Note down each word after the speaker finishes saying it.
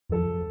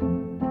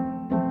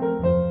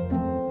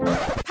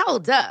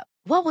Hold up.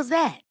 What was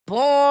that?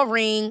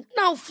 Boring.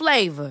 No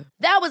flavor.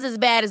 That was as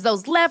bad as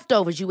those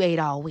leftovers you ate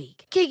all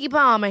week. Keke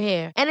Palmer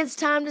here, and it's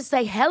time to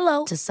say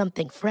hello to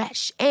something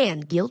fresh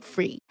and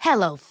guilt-free.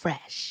 Hello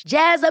Fresh.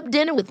 Jazz up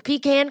dinner with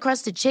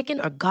pecan-crusted chicken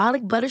or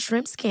garlic butter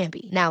shrimp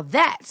scampi. Now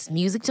that's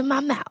music to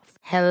my mouth.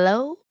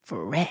 Hello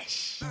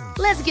Fresh.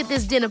 Let's get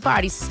this dinner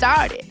party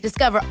started.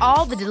 Discover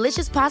all the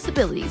delicious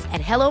possibilities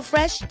at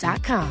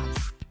hellofresh.com.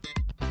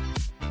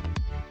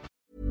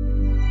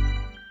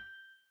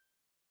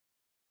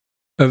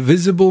 A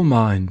Visible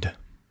Mind.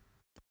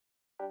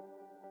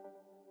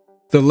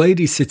 The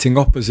lady sitting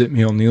opposite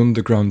me on the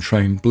underground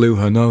train blew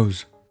her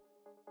nose.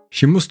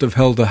 She must have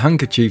held her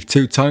handkerchief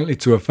too tightly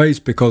to her face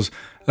because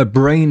her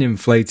brain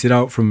inflated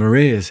out from her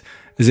ears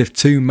as if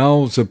two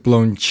mouths had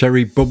blown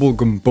cherry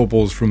bubblegum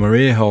bubbles from her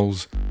ear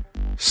holes,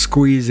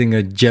 squeezing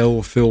a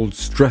gel-filled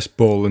stress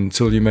ball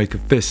until you make a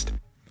fist.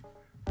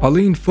 I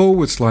leaned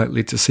forward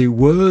slightly to see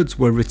words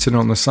were written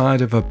on the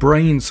side of her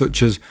brain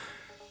such as,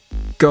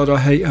 "God, I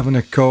hate having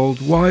a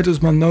cold. Why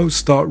does my nose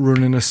start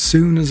running as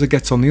soon as I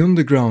get on the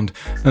underground?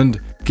 And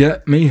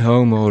get me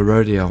home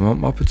already. I want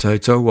my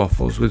potato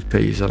waffles with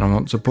peas and I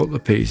want to put the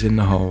peas in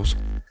the holes."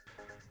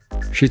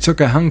 She took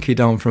a hanky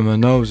down from her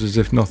nose as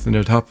if nothing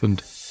had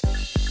happened.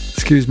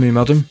 "Excuse me,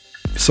 madam.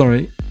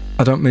 Sorry,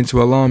 I don't mean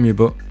to alarm you,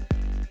 but..."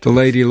 The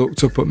lady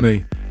looked up at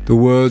me,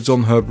 the words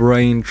on her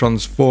brain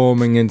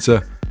transforming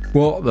into,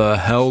 "What the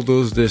hell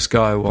does this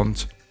guy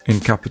want?" in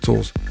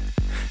capitals.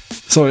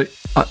 "Sorry,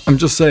 I'm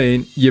just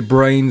saying, your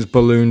brain's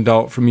ballooned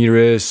out from your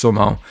ears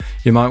somehow.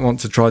 You might want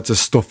to try to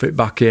stuff it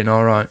back in,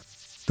 alright?"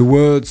 The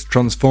words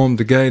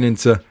transformed again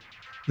into,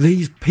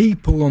 "These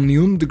people on the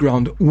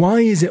underground,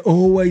 why is it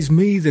always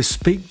me they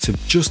speak to?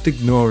 Just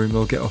ignore him,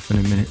 he'll get off in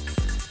a minute."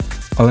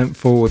 I leant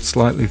forward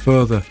slightly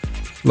further,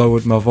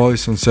 lowered my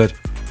voice and said,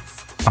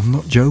 "I'm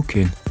not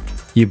joking.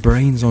 Your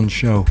brain's on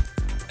show.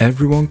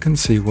 Everyone can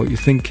see what you're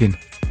thinking.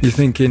 You're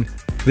thinking,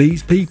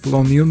 these people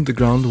on the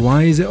underground,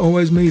 why is it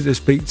always me they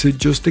speak to?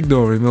 Just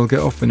ignore him, he'll get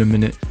off in a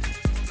minute."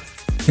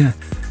 Yeah,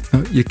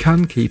 you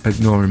can keep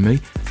ignoring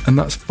me, and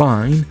that's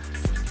fine,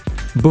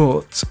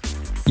 but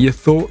your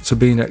thoughts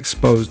are being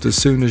exposed as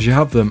soon as you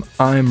have them.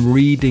 I'm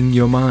reading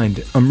your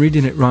mind. I'm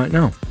reading it right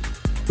now.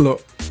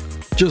 "Look,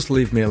 just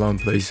leave me alone,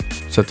 please,"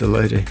 said the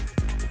lady.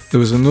 There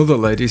was another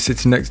lady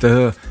sitting next to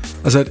her.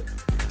 I said,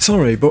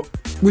 "Sorry, but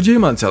would you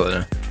mind telling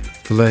her?"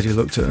 The lady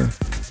looked at her.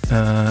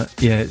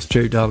 Yeah, it's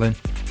true, darling."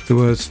 The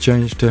words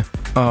changed to,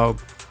 "Oh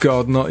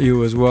God, not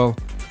you as well."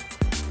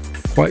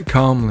 Quite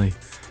calmly,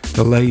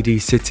 the lady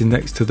sitting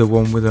next to the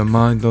one with her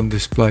mind on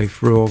display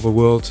for all the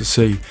world to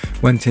see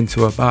went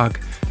into her bag,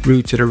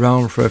 rooted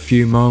around for a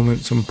few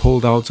moments and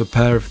pulled out a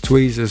pair of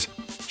tweezers.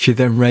 She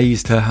then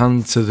raised her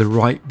hand to the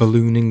right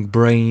ballooning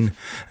brain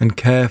and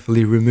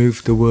carefully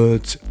removed the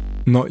words,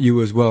 "Not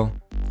you as well,"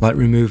 like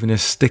removing a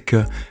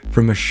sticker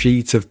from a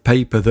sheet of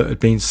paper that had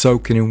been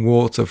soaking in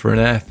water for an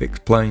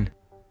airfix plane.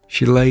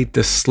 She laid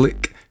the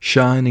slick,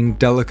 shining,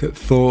 delicate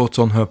thought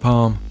on her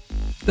palm.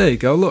 "There you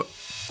go, look."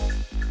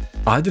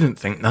 "I didn't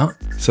think that,"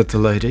 said the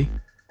lady.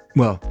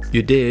 "Well,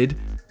 you did,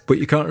 but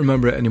you can't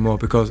remember it anymore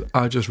because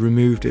I just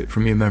removed it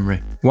from your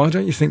memory. Why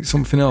don't you think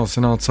something else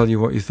and I'll tell you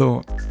what you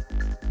thought?"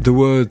 The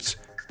words,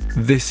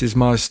 "This is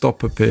my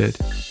stop," appeared.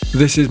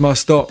 "This is my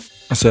stop,"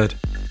 I said.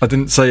 I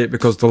didn't say it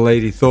because the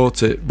lady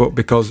thought it, but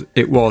because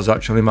it was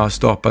actually my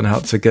stop and I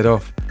had to get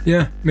off.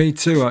 "Yeah, me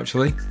too,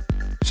 actually,"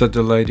 said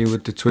the lady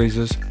with the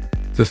tweezers.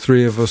 The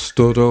three of us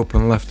stood up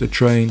and left the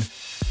train.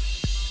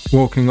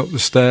 Walking up the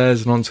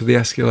stairs and onto the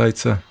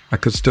escalator, I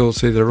could still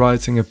see the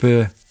writing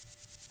appear.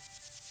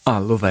 "I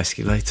love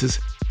escalators.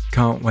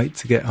 Can't wait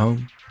to get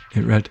home,"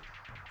 it read.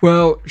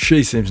 "Well,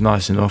 she seems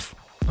nice enough,"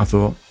 I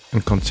thought,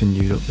 and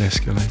continued up the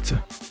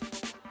escalator.